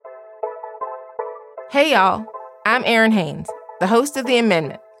Hey, y'all. I'm Erin Haynes, the host of The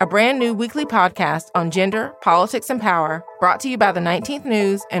Amendment, a brand new weekly podcast on gender, politics, and power, brought to you by the 19th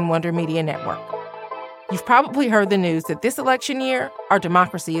News and Wonder Media Network. You've probably heard the news that this election year, our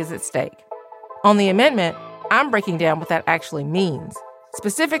democracy is at stake. On The Amendment, I'm breaking down what that actually means,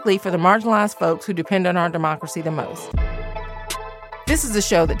 specifically for the marginalized folks who depend on our democracy the most. This is a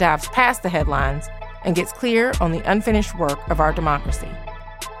show that dives past the headlines and gets clear on the unfinished work of our democracy.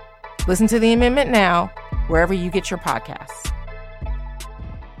 Listen to The Amendment now, wherever you get your podcasts.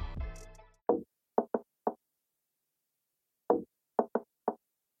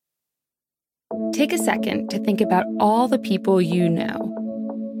 Take a second to think about all the people you know.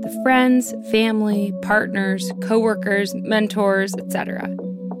 The friends, family, partners, coworkers, mentors, etc.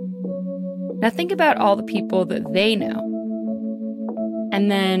 Now think about all the people that they know.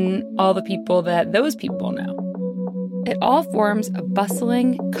 And then all the people that those people know. It all forms a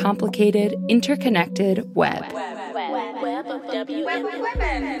bustling, complicated, interconnected web.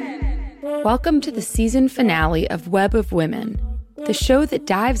 Welcome to the season finale of Web of Women, the show that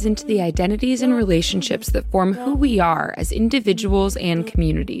dives into the identities and relationships that form who we are as individuals and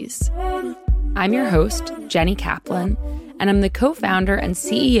communities. I'm your host, Jenny Kaplan, and I'm the co-founder and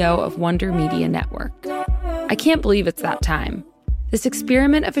CEO of Wonder Media Network. I can't believe it's that time. This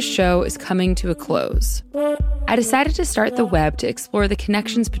experiment of a show is coming to a close. I decided to start the web to explore the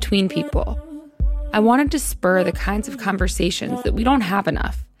connections between people. I wanted to spur the kinds of conversations that we don't have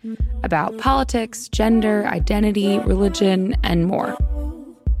enough about politics, gender, identity, religion, and more.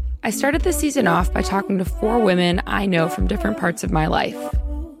 I started the season off by talking to 4 women I know from different parts of my life.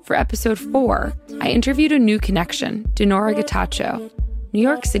 For episode 4, I interviewed a new connection, Dinora Getachew, New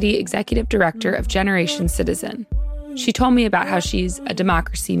York City Executive Director of Generation Citizen. She told me about how she's a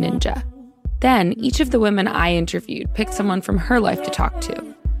democracy ninja. Then, each of the women I interviewed picked someone from her life to talk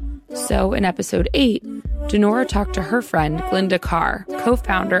to. So, in episode 8, Dinora talked to her friend, Glinda Carr,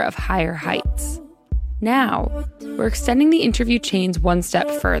 co-founder of Higher Heights. Now, we're extending the interview chains one step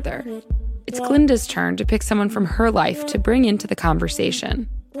further. It's Glinda's turn to pick someone from her life to bring into the conversation.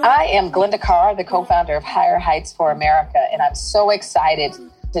 I am Glinda Carr, the co-founder of Higher Heights for America, and I'm so excited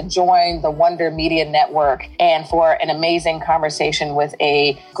to join the Wonder Media Network and for an amazing conversation with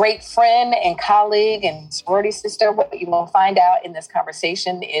a great friend and colleague and sorority sister. What you will find out in this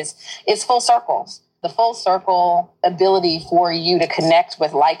conversation is full circles. The full circle ability for you to connect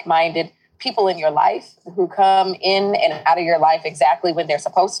with like-minded people in your life who come in and out of your life exactly when they're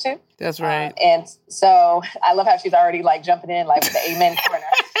supposed to. That's right. And so I love how she's already jumping in with the amen corner.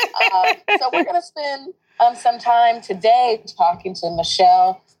 So we're going to spend some time today talking to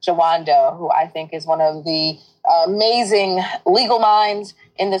Michelle Jawando, who I think is one of the amazing legal minds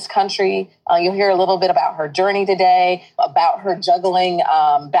in this country. You'll hear a little bit about her journey today, about her juggling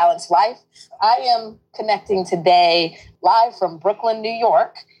balanced life. I am connecting today live from Brooklyn, New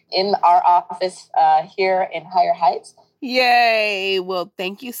York, in our office here in Higher Heights. Yay. Well,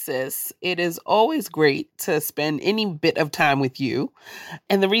 thank you, sis. It is always great to spend any bit of time with you.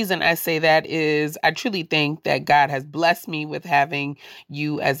 And the reason I say that is I truly think that God has blessed me with having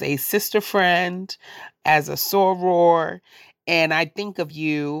you as a sister friend, as a soror. And I think of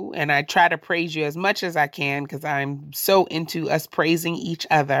you and I try to praise you as much as I can because I'm so into us praising each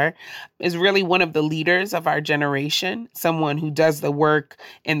other. Is really one of the leaders of our generation, someone who does the work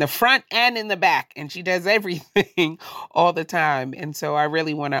in the front and in the back. And she does everything all the time. And so I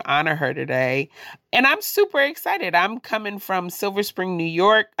really want to honor her today. And I'm super excited. I'm coming from Silver Spring, New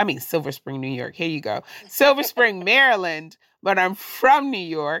York. Here you go. Silver Spring, Maryland. But I'm from New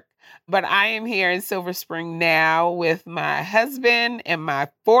York. But I am here in Silver Spring now with my husband and my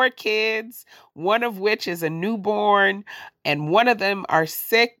 4 kids, one of which is a newborn, and one of them are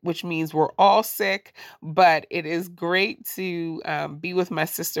sick, which means we're all sick. But it is great to be with my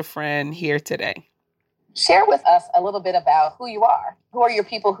sister friend here today. Share with us a little bit about who you are. Who are your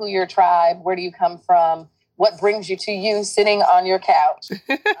people? Who your tribe? Where do you come from? What brings you to you sitting on your couch?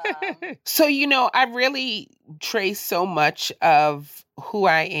 So, I really trace so much of who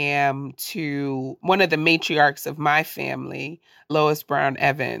I am to one of the matriarchs of my family, Lois Brown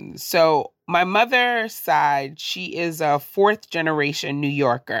Evans. So my mother's side, she is a 4th generation New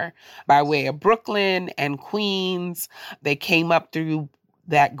Yorker by way of Brooklyn and Queens. They came up through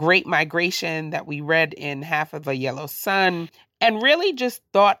that great migration that we read in Half of a Yellow Sun. and really just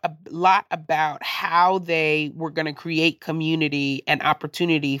thought a lot about how they were going to create community and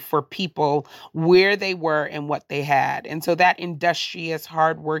opportunity for people where they were and what they had. And so that industrious,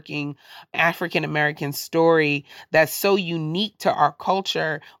 hardworking African-American story that's so unique to our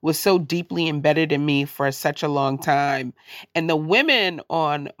culture was so deeply embedded in me for such a long time. And the women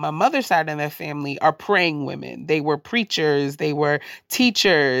on my mother's side of the family are praying women. They were preachers, they were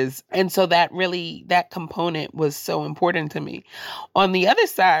teachers. And so that component was so important to me. On the other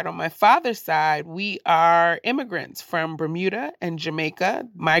side, on my father's side, we are immigrants from Bermuda and Jamaica.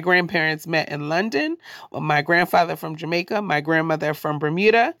 My grandparents met in London. My grandfather from Jamaica, my grandmother from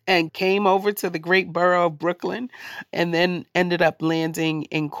Bermuda, and came over to the great borough of Brooklyn and then ended up landing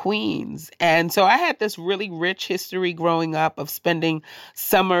in Queens. And so I had this really rich history growing up of spending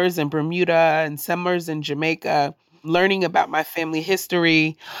summers in Bermuda and summers in Jamaica, learning about my family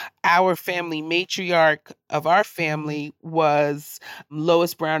history. Our family matriarch of our family was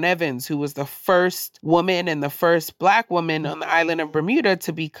Lois Brown Evans, who was the first woman and the first Black woman on the island of Bermuda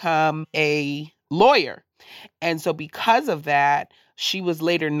to become a lawyer. And so because of that, she was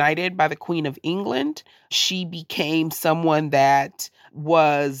later knighted by the Queen of England. She became someone that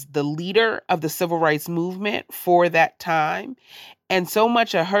was the leader of the civil rights movement for that time. And so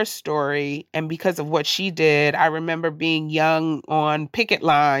much of her story, and because of what she did, I remember being young on picket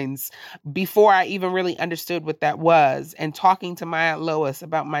lines before I even really understood what that was, and talking to my Aunt Lois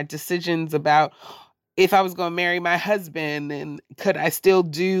about my decisions about if I was going to marry my husband and could I still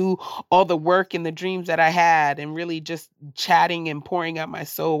do all the work and the dreams that I had, and really just chatting and pouring out my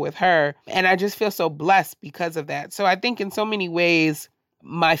soul with her. And I just feel so blessed because of that. So I think in so many ways,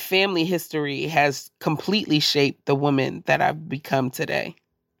 my family history has completely shaped the woman that I've become today.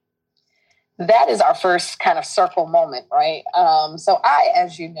 That is our first kind of circle moment, right? So I,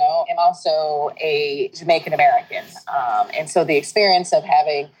 as you know, am also a Jamaican American. And so the experience of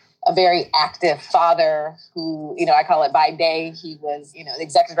having a very active father who, I call it by day, he was, the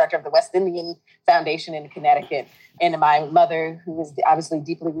executive director of the West Indian Foundation in Connecticut. And my mother, who is obviously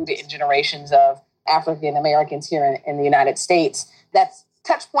deeply rooted in generations of African Americans here in the United States. That's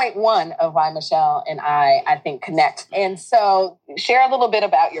touch point one of why Michelle and I think, connect. And so share a little bit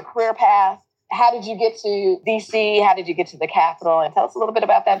about your career path. How did you get to DC? How did you get to the Capitol? And tell us a little bit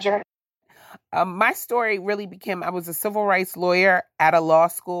about that journey. My story really became, I was a civil rights lawyer at a law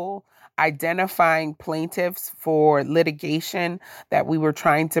school, identifying plaintiffs for litigation that we were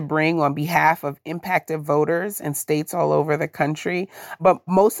trying to bring on behalf of impacted voters in states all over the country, but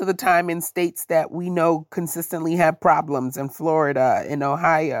most of the time in states that we know consistently have problems, in Florida, in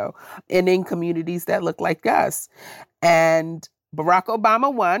Ohio, and in communities that look like us. And Barack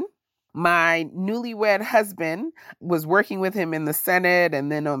Obama won. My newlywed husband was working with him in the Senate and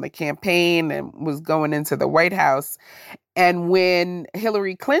then on the campaign and was going into the White House. And when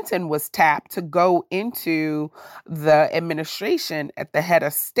Hillary Clinton was tapped to go into the administration at the head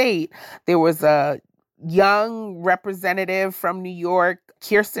of state, there was a young representative from New York,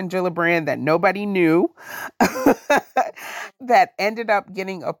 Kirsten Gillibrand, that nobody knew, that ended up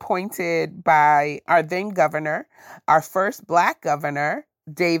getting appointed by our then governor, our first Black governor,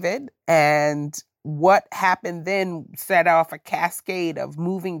 David. And what happened then set off a cascade of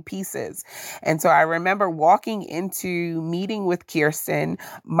moving pieces. And so I remember walking into meeting with Kirsten.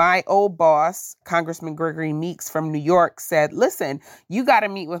 My old boss, Congressman Gregory Meeks from New York, said, listen, you got to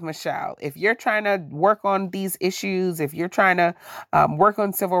meet with Michelle. If you're trying to work on these issues, if you're trying to work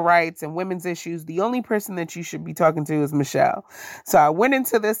on civil rights and women's issues, the only person that you should be talking to is Michelle. So I went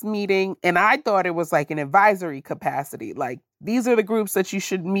into this meeting and I thought it was like an advisory capacity. Like, these are the groups that you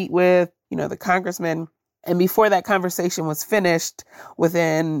should meet with, the congressman. And before that conversation was finished,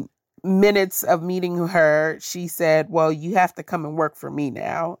 within minutes of meeting her, she said, well, you have to come and work for me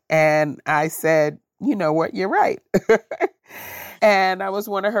now. And I said, you know what, you're right. And I was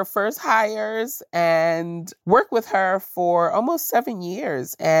one of her first hires and worked with her for almost 7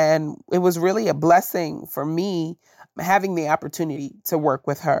 years. And it was really a blessing for me having the opportunity to work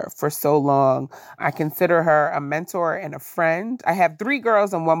with her for so long. I consider her a mentor and a friend. I have 3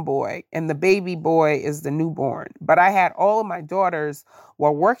 girls and 1 boy, and the baby boy is the newborn. But I had all of my daughters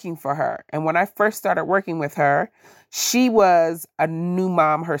while working for her. And when I first started working with her, she was a new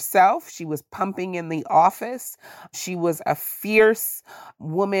mom herself. She was pumping in the office. She was a fierce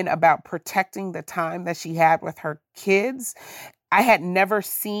woman about protecting the time that she had with her kids. I had never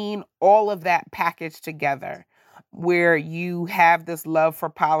seen all of that packaged together where you have this love for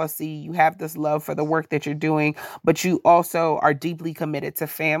policy, you have this love for the work that you're doing, but you also are deeply committed to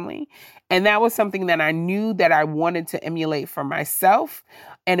family. And that was something that I knew that I wanted to emulate for myself.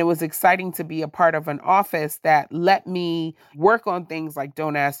 And it was exciting to be a part of an office that let me work on things like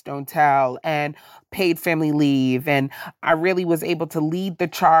Don't Ask, Don't Tell and paid family leave. And I really was able to lead the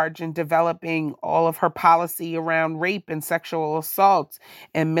charge in developing all of her policy around rape and sexual assault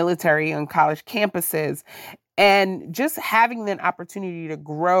in military and college campuses. And just having the opportunity to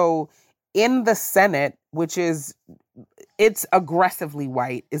grow in the Senate, which is, it's aggressively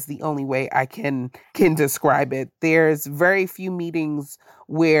white is the only way I can describe it. There's very few meetings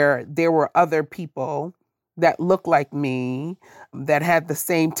where there were other people that looked like me, that had the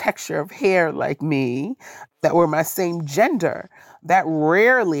same texture of hair like me, that were my same gender. That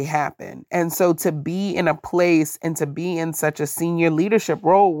rarely happened. And so to be in a place and to be in such a senior leadership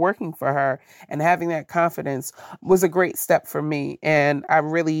role working for her and having that confidence was a great step for me. And I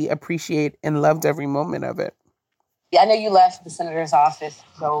really appreciate and loved every moment of it. I know you left the senator's office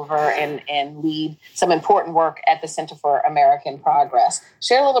to go over and lead some important work at the Center for American Progress.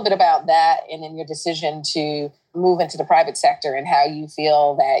 Share a little bit about that and then your decision to move into the private sector and how you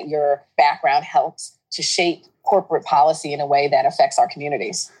feel that your background helps to shape corporate policy in a way that affects our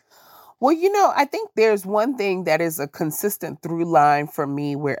communities. Well, I think there's one thing that is a consistent through line for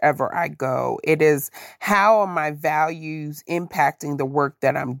me wherever I go. It is, how are my values impacting the work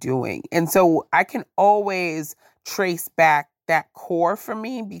that I'm doing? And so I can always trace back that core for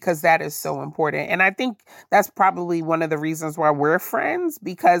me because that is so important. And I think that's probably one of the reasons why we're friends,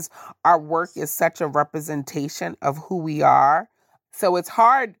 because our work is such a representation of who we are. So it's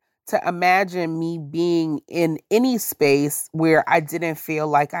hard to imagine me being in any space where I didn't feel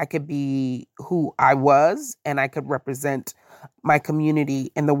like I could be who I was and I could represent my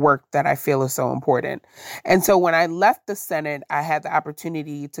community in the work that I feel is so important. And so when I left the Senate, I had the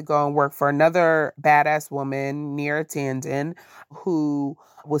opportunity to go and work for another badass woman, Neera Tanden, who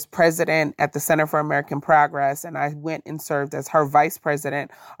was president at the Center for American Progress. And I went and served as her vice president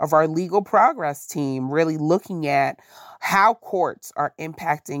of our legal progress team, really looking at how courts are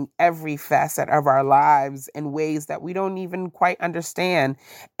impacting every facet of our lives in ways that we don't even quite understand.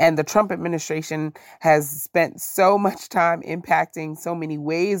 And the Trump administration has spent so much time impacting so many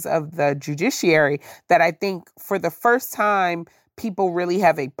ways of the judiciary that I think for the first time, people really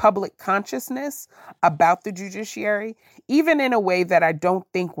have a public consciousness about the judiciary, even in a way that I don't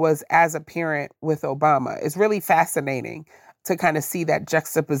think was as apparent with Obama. It's really fascinating to kind of see that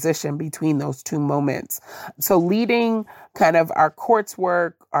juxtaposition between those two moments. So leading kind of our courts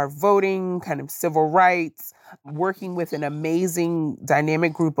work, our voting, kind of civil rights, working with an amazing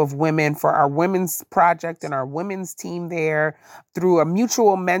dynamic group of women for our women's project and our women's team there, through a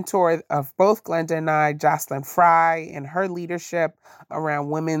mutual mentor of both Glenda and I, Jocelyn Fry, and her leadership around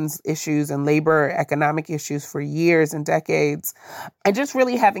women's issues and labor economic issues for years and decades. And just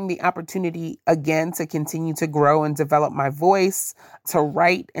really having the opportunity again to continue to grow and develop my voice, to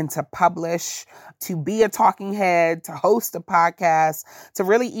write and to publish, to be a talking head, to host a podcast, to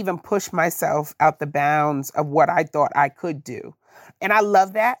really even push myself out the bounds of what I thought I could do. And I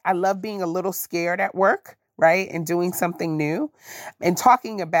love that. I love being a little scared at work, right? And doing something new. And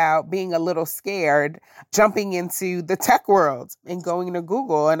talking about being a little scared, jumping into the tech world and going to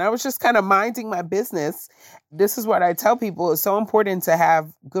Google. And I was just kind of minding my business. This is what I tell people. It's so important to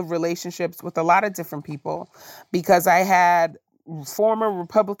have good relationships with a lot of different people, because I had former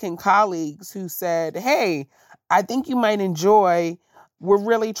Republican colleagues who said, hey, I think you might enjoy, we're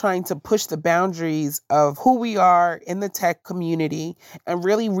really trying to push the boundaries of who we are in the tech community and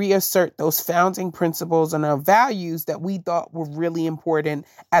really reassert those founding principles and our values that we thought were really important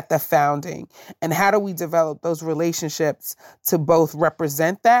at the founding. And how do we develop those relationships to both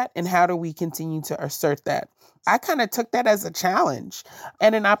represent that, and how do we continue to assert that? I kind of took that as a challenge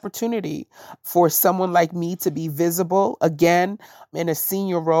and an opportunity for someone like me to be visible again in a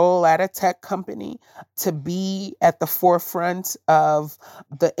senior role at a tech company, to be at the forefront of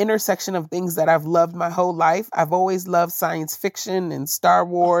the intersection of things that I've loved my whole life. I've always loved science fiction and Star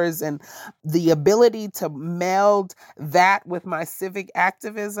Wars, and the ability to meld that with my civic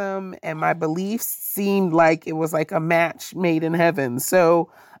activism and my beliefs seemed like it was like a match made in heaven. So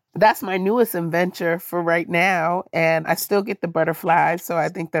that's my newest adventure for right now. And I still get the butterflies. So I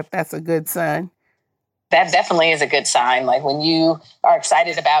think that that's a good sign. That definitely is a good sign. Like when you are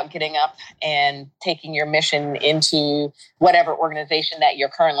excited about getting up and taking your mission into whatever organization that you're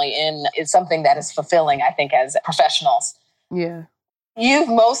currently in, is something that is fulfilling, I think, as professionals. Yeah. You've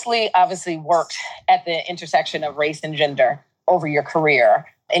mostly obviously worked at the intersection of race and gender over your career,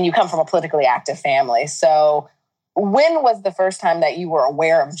 and you come from a politically active family. So When was the first time that you were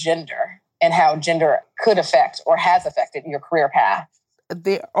aware of gender and how gender could affect or has affected your career path?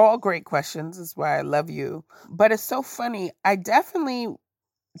 They're all great questions. That's why I love you. But it's so funny. I definitely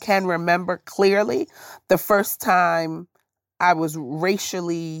can remember clearly the first time I was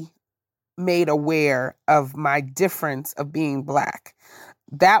racially made aware of my difference of being Black.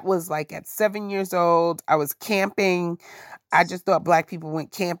 That was like at 7 years old. I was camping. I just thought Black people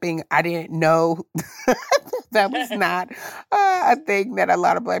went camping. I didn't know that was not a thing that a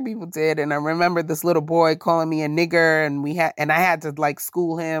lot of Black people did. And I remember this little boy calling me a nigger, and I had to like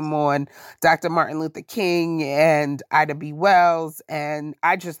school him on Dr. Martin Luther King and Ida B. Wells. And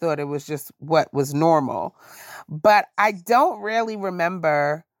I just thought it was just what was normal. But I don't really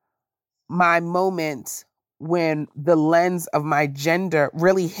remember my moment when the lens of my gender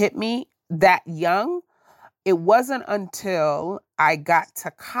really hit me that young. It wasn't until I got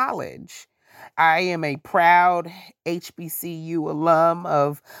to college. I am a proud HBCU alum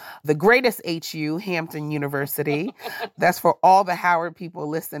of the greatest HU, Hampton University. That's for all the Howard people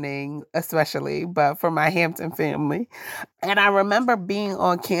listening, especially, but for my Hampton family. And I remember being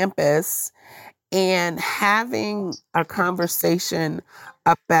on campus and having a conversation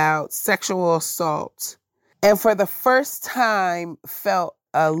about sexual assault. And for the first time, felt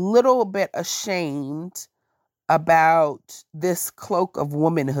a little bit ashamed about this cloak of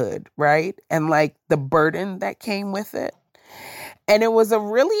womanhood, right? And like the burden that came with it. And it was a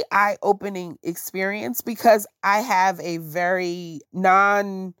really eye-opening experience because I have a very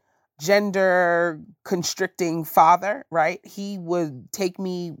non-gender constricting father, right? He would take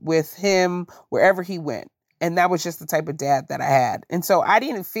me with him wherever he went. And that was just the type of dad that I had. And so I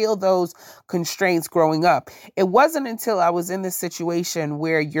didn't feel those constraints growing up. It wasn't until I was in this situation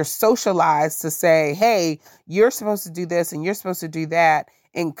where you're socialized to say, hey, you're supposed to do this and you're supposed to do that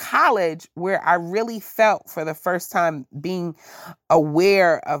in college where I really felt for the first time being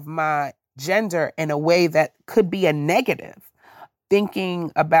aware of my gender in a way that could be a negative.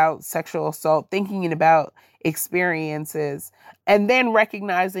 Thinking about sexual assault, thinking about experiences, and then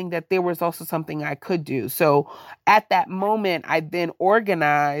recognizing that there was also something I could do. So at that moment, I then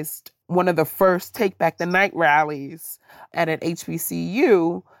organized one of the first Take Back the Night rallies at an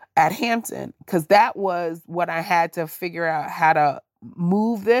HBCU at Hampton, because that was what I had to figure out how to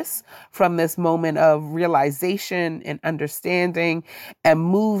move this from this moment of realization and understanding and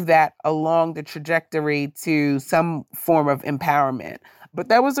move that along the trajectory to some form of empowerment. But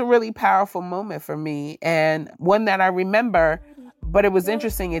that was a really powerful moment for me and one that I remember, but it was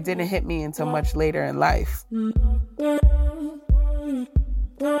interesting. It didn't hit me until much later in life.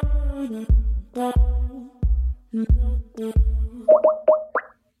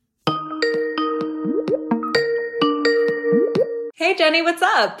 Hey, Jenny, what's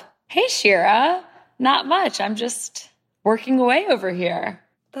up? Hey, Shira. Not much. I'm just working away over here.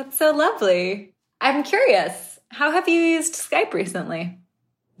 That's so lovely. I'm curious, how have you used Skype recently?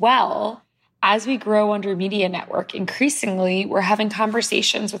 Well, as we grow under Media Network, increasingly we're having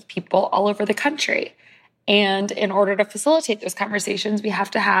conversations with people all over the country. And in order to facilitate those conversations, we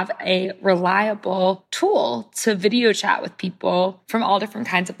have to have a reliable tool to video chat with people from all different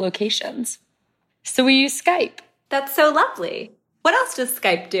kinds of locations. So we use Skype. That's so lovely. What else does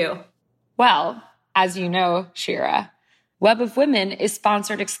Skype do? Well, as you know, Shira, Web of Women is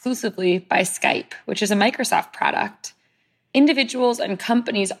sponsored exclusively by Skype, which is a Microsoft product. Individuals and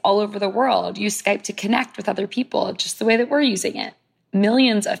companies all over the world use Skype to connect with other people just the way that we're using it.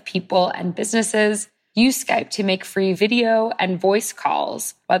 Millions of people and businesses use Skype to make free video and voice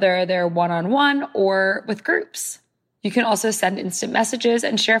calls, whether they're one-on-one or with groups. You can also send instant messages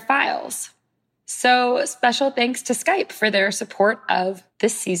and share files. So special thanks to Skype for their support of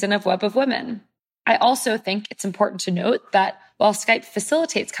this season of Web of Women. I also think it's important to note that while Skype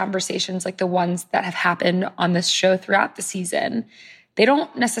facilitates conversations like the ones that have happened on this show throughout the season, they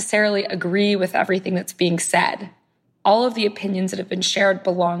don't necessarily agree with everything that's being said. All of the opinions that have been shared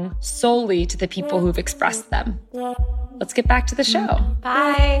belong solely to the people who've expressed them. Let's get back to the show.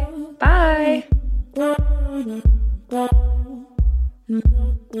 Bye. Bye. Both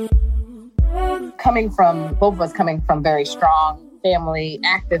of us coming from very strong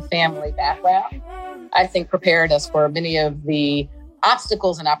active family background, I think prepared us for many of the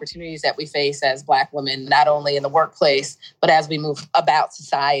obstacles and opportunities that we face as Black women, not only in the workplace, but as we move about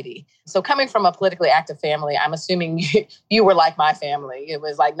society. So coming from a politically active family, I'm assuming you were like my family. It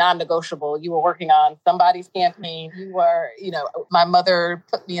was like non-negotiable. You were working on somebody's campaign. My mother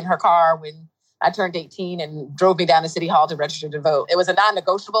put me in her car when I turned 18 and drove me down to City Hall to register to vote. It was a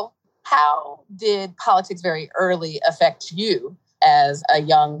non-negotiable. How did politics very early affect you as a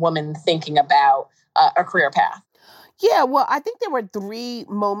young woman thinking about a career path? Yeah, well, I think there were 3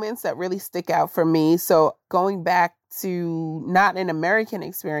 moments that really stick out for me. So going back to not an American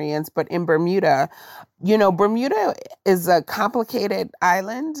experience, but in Bermuda, Bermuda is a complicated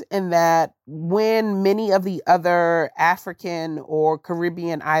island in that when many of the other African or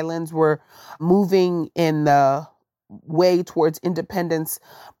Caribbean islands were moving in the way towards independence,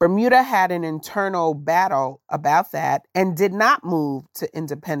 Bermuda had an internal battle about that and did not move to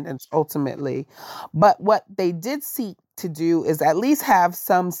independence ultimately. But what they did seek to do is at least have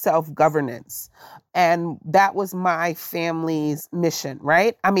some self-governance. And that was my family's mission,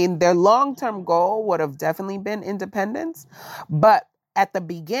 right? I mean, their long-term goal would have definitely been independence, but at the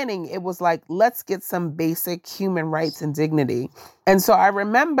beginning, it was like, let's get some basic human rights and dignity. And so I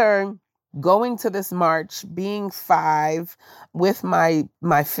remember going to this march, being 5 with my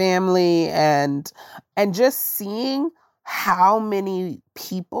family and just seeing how many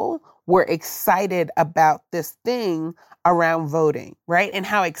people were excited about this thing around voting, right? And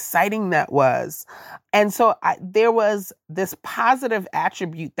how exciting that was. And so there was this positive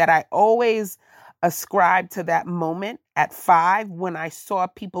attribute that I always ascribed to that moment at 5 when I saw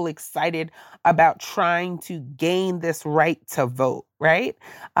people excited about trying to gain this right to vote, right?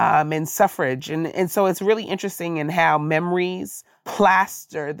 And suffrage. And so it's really interesting in how memories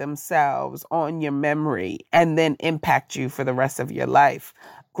plaster themselves on your memory and then impact you for the rest of your life.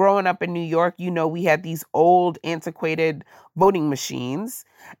 Growing up in New York, we had these old antiquated voting machines.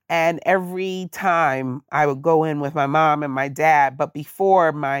 And every time I would go in with my mom and my dad, but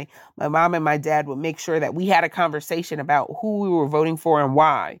before my mom and my dad would make sure that we had a conversation about who we were voting for and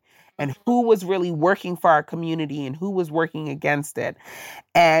why, and who was really working for our community and who was working against it.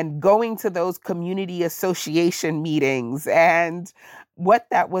 And going to those community association meetings and what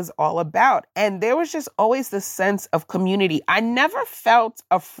that was all about. And there was just always this sense of community. I never felt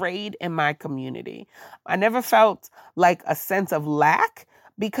afraid in my community. I never felt like a sense of lack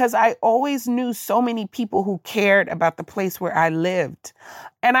because I always knew so many people who cared about the place where I lived.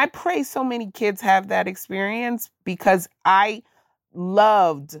 And I pray so many kids have that experience because I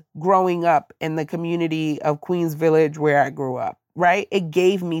loved growing up in the community of Queens Village where I grew up, right? It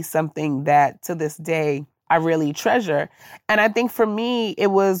gave me something that to this day I really treasure. And I think for me, it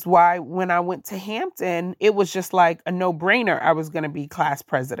was why when I went to Hampton, it was just like a no-brainer. I was going to be class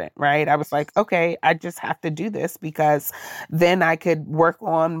president, right? I was like, okay, I just have to do this because then I could work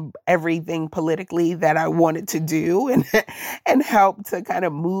on everything politically that I wanted to do and help to kind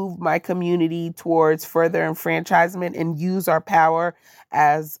of move my community towards further enfranchisement and use our power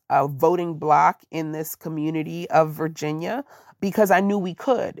as a voting bloc in this community of Virginia. Because I knew we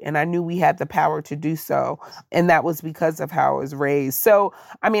could, and I knew we had the power to do so. And that was because of how I was raised. So,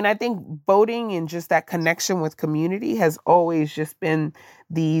 I mean, I think voting and just that connection with community has always just been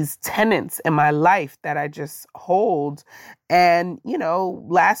these tenets in my life that I just hold. And,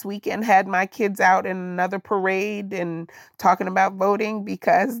 last weekend had my kids out in another parade and talking about voting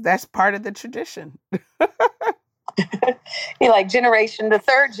because that's part of the tradition. The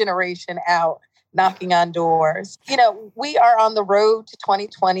third generation out, knocking on doors. We are on the road to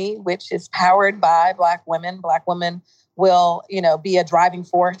 2020, which is powered by Black women. Black women will, be a driving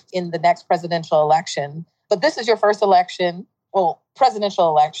force in the next presidential election. But this is your first presidential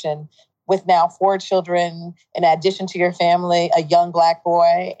election with now 4 children, in addition to your family, a young Black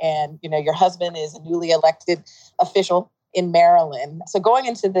boy, and, your husband is a newly elected official in Maryland. So going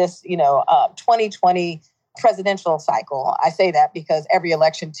into this, 2020 presidential cycle, I say that because every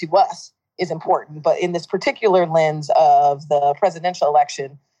election to us is important. But in this particular lens of the presidential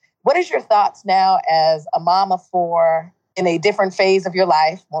election, what is your thoughts now as a mom of 4 in a different phase of your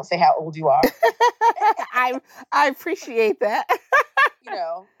life? Won't say how old you are. I appreciate that.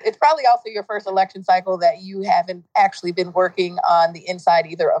 It's probably also your first election cycle that you haven't actually been working on the inside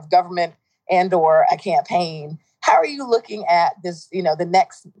either of government and or a campaign. How are you looking at this, the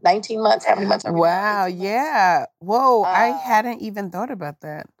next 19 months? How many months are we? Wow, yeah. Whoa, I hadn't even thought about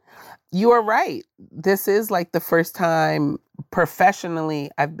that. You are right. This is like the first time professionally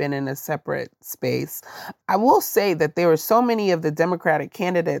I've been in a separate space. I will say that there are so many of the Democratic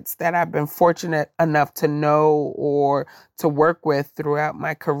candidates that I've been fortunate enough to know or to work with throughout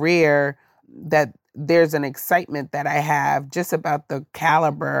my career that there's an excitement that I have just about the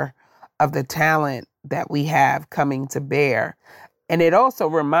caliber of the talent that we have coming to bear. And it also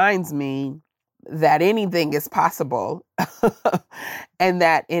reminds me that anything is possible and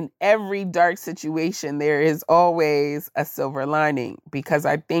that in every dark situation, there is always a silver lining, because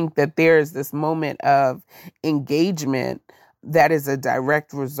I think that there is this moment of engagement that is a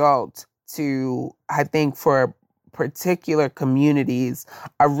direct result to, I think, for particular communities,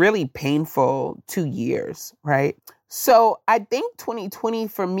 a really painful 2 years, right? So I think 2020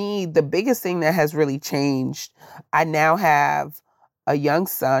 for me, the biggest thing that has really changed, I now have a young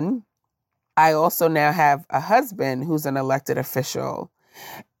son. I also now have a husband who's an elected official.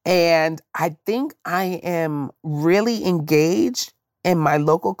 And I think I am really engaged in my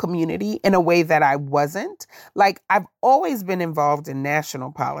local community in a way that I wasn't. Like, I've always been involved in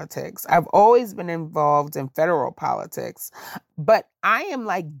national politics. I've always been involved in federal politics. But I am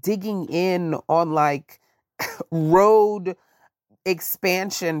like digging in on like road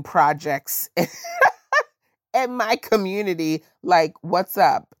expansion projects in my community, like what's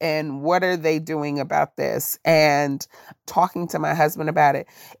up and what are they doing about this, and talking to my husband about it.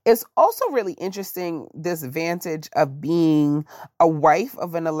 It's also really interesting, this vantage of being a wife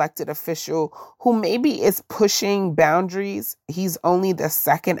of an elected official who maybe is pushing boundaries. He's only the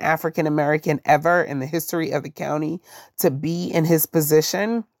second African American ever in the history of the county to be in his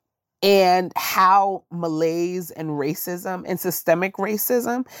position. And how malaise and racism and systemic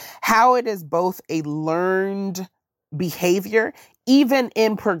racism, how it is both a learned behavior, even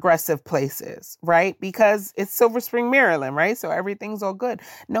in progressive places, right? Because it's Silver Spring, Maryland, right? So everything's all good.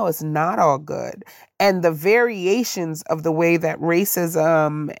 No, it's not all good. And the variations of the way that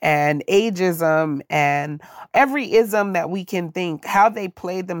racism and ageism and every ism that we can think, how they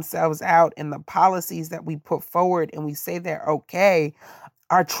play themselves out in the policies that we put forward and we say they're okay,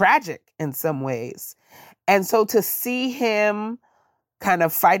 are tragic in some ways. And so to see him kind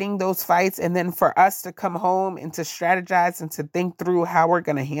of fighting those fights, and then for us to come home and to strategize and to think through how we're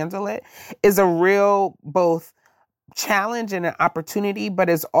going to handle it, is a real both challenge and an opportunity, but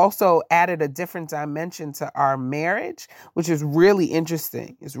it's also added a different dimension to our marriage, which is really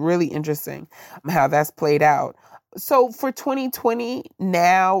interesting. It's really interesting how that's played out. So for 2020,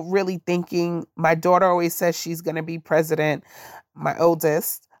 now really thinking, my daughter always says she's going to be president, my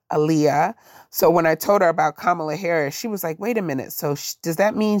oldest, Aaliyah. So when I told her about Kamala Harris, she was like, wait a minute. So does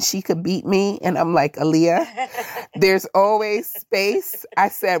that mean she could beat me? And I'm like, Aaliyah, there's always space. I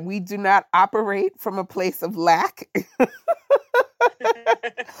said, we do not operate from a place of lack.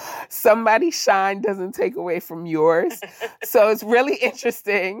 Somebody's shine doesn't take away from yours. So it's really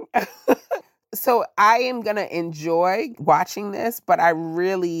interesting. So I am going to enjoy watching this, but I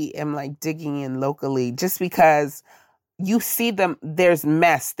really am like digging in locally just because you see them, there's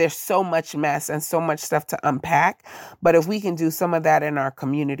mess. There's so much mess and so much stuff to unpack. But if we can do some of that in our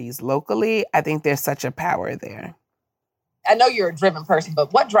communities locally, I think there's such a power there. I know you're a driven person,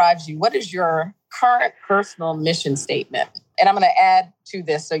 but what drives you? What is your current personal mission statement? And I'm going to add to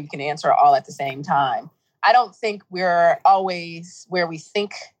this so you can answer all at the same time. I don't think we're always where we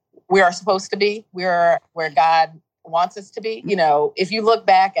think we are supposed to be. We're where God wants us to be. You know, if you look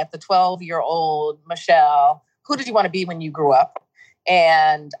back at the 12-year-old Michelle, who did you want to be when you grew up?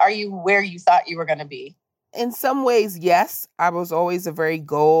 And are you where you thought you were going to be? In some ways, yes. I was always a very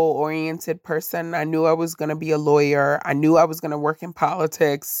goal-oriented person. I knew I was going to be a lawyer. I knew I was going to work in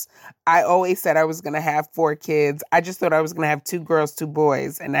politics. I always said I was going to have 4 kids. I just thought I was going to have 2 girls, 2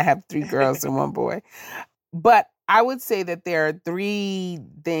 boys, and I have 3 girls and 1 boy. But I would say that there are 3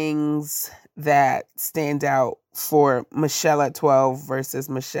 things that stand out for Michelle at 12 versus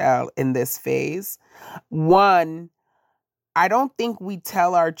Michelle in this phase. 1, I don't think we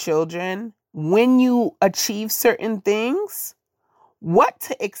tell our children when you achieve certain things, what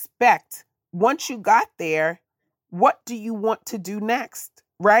to expect. Once you got there, what do you want to do next?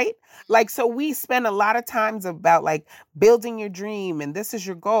 Right? Like, so we spend a lot of times about like building your dream and this is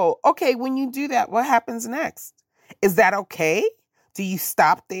your goal. Okay, when you do that, what happens next? Is that okay? Do you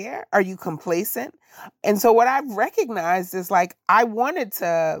stop there? Are you complacent? And so what I've recognized is like, I wanted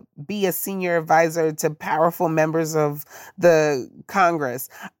to be a senior advisor to powerful members of the Congress.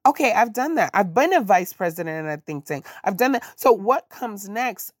 Okay, I've done that. I've been a vice president in a think tank. I've done that. So what comes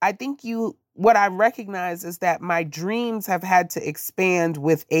next? I think what I recognize is that my dreams have had to expand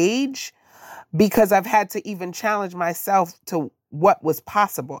with age because I've had to even challenge myself to what was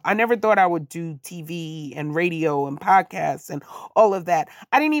possible. I never thought I would do TV and radio and podcasts and all of that.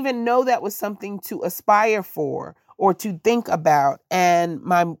 I didn't even know that was something to aspire for or to think about. And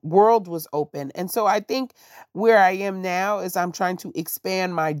my world was open. And so I think where I am now is I'm trying to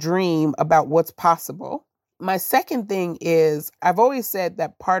expand my dream about what's possible. My second thing is I've always said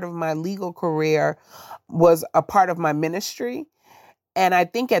that part of my legal career was a part of my ministry. And I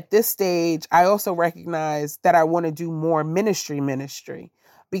think at this stage, I also recognize that I want to do more ministry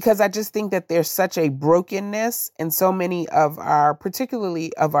because I just think that there's such a brokenness in so many of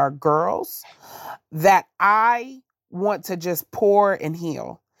particularly of our girls, that I want to just pour and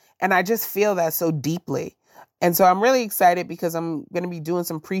heal. And I just feel that so deeply. And so I'm really excited because I'm going to be doing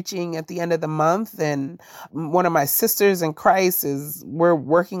some preaching at the end of the month. And one of my sisters in Christ we're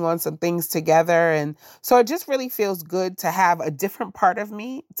working on some things together. And so it just really feels good to have a different part of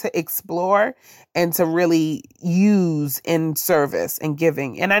me to explore and to really use in service and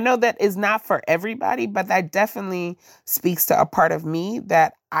giving. And I know that is not for everybody, but that definitely speaks to a part of me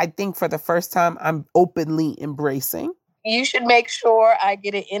that I think for the first time I'm openly embracing. You should make sure I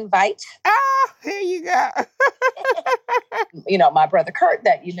get an invite. Here you go. My brother Kurt,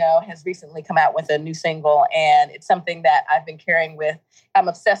 that has recently come out with a new single, and it's something that I've been carrying with. I'm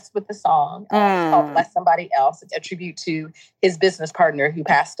obsessed with the song. It's called Bless Somebody Else. It's a tribute to his business partner who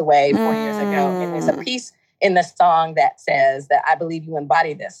passed away 4 years ago. And there's a piece in the song that says that I believe you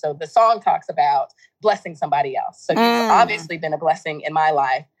embody this. So the song talks about blessing somebody else. So you've obviously been a blessing in my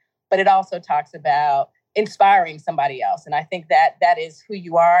life, but it also talks about inspiring somebody else. And I think that is who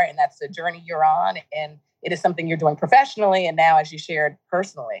you are, and that's the journey you're on, and it is something you're doing professionally and now, as you shared,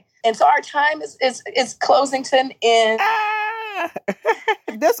 personally. And so our time is closing to an end.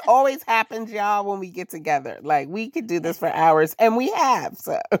 This always happens, y'all, when we get together. Like, we could do this for hours, and we have.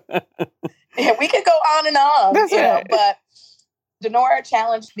 So yeah, we could go on and on. That's right. But Denora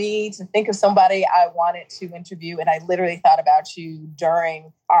challenged me to think of somebody I wanted to interview, and I literally thought about you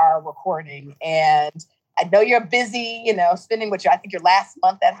during our recording. And I know you're busy, spending I think your last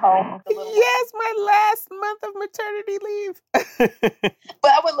month at home with the little Yes, my last month of maternity leave.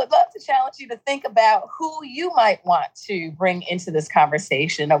 But I would love to challenge you to think about who you might want to bring into this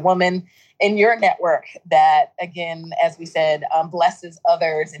conversation, a woman in your network that, again, as we said, blesses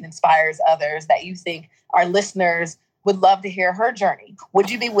others and inspires others, that you think our listeners would love to hear her journey. Would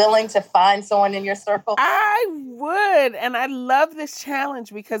you be willing to find someone in your circle? I would. And I love this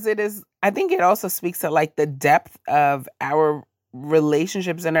challenge because I think it also speaks to like the depth of our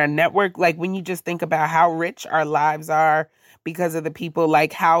relationships and our network. Like when you just think about how rich our lives are because of the people,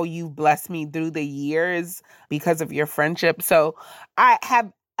 like how you've blessed me through the years because of your friendship. So I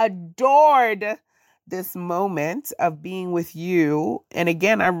have adored this moment of being with you. And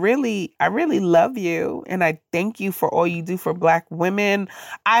again, I really love you. And I thank you for all you do for Black women.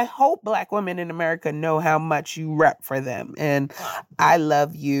 I hope Black women in America know how much you rep for them. And I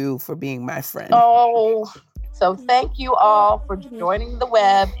love you for being my friend. Oh, so thank you all for joining the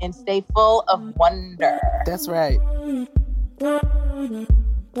web, and stay full of wonder. That's right.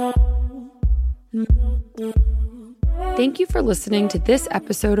 Thank you for listening to this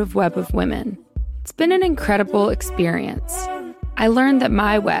episode of Web of Women. It's been an incredible experience. I learned that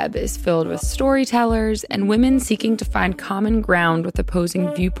my web is filled with storytellers and women seeking to find common ground with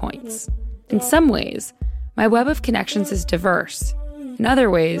opposing viewpoints. In some ways, my web of connections is diverse. In other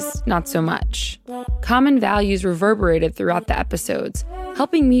ways, not so much. Common values reverberated throughout the episodes,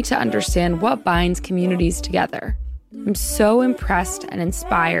 helping me to understand what binds communities together. I'm so impressed and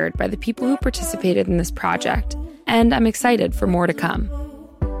inspired by the people who participated in this project, and I'm excited for more to come.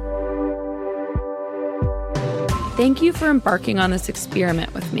 Thank you for embarking on this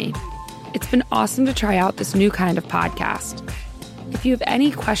experiment with me. It's been awesome to try out this new kind of podcast. If you have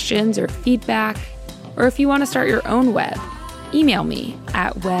any questions or feedback, or if you want to start your own web, email me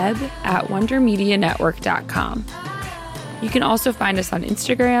at web@wondermedianetwork.com. You can also find us on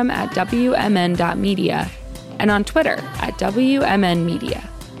Instagram at wmn.media and on Twitter at wmnmedia.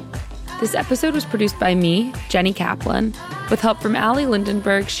 This episode was produced by me, Jenny Kaplan, with help from Allie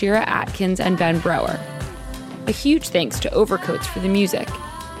Lindenberg, Shira Atkins, and Ben Brower. A huge thanks to Overcoats for the music,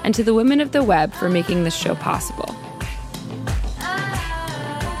 and to the women of the web for making this show possible.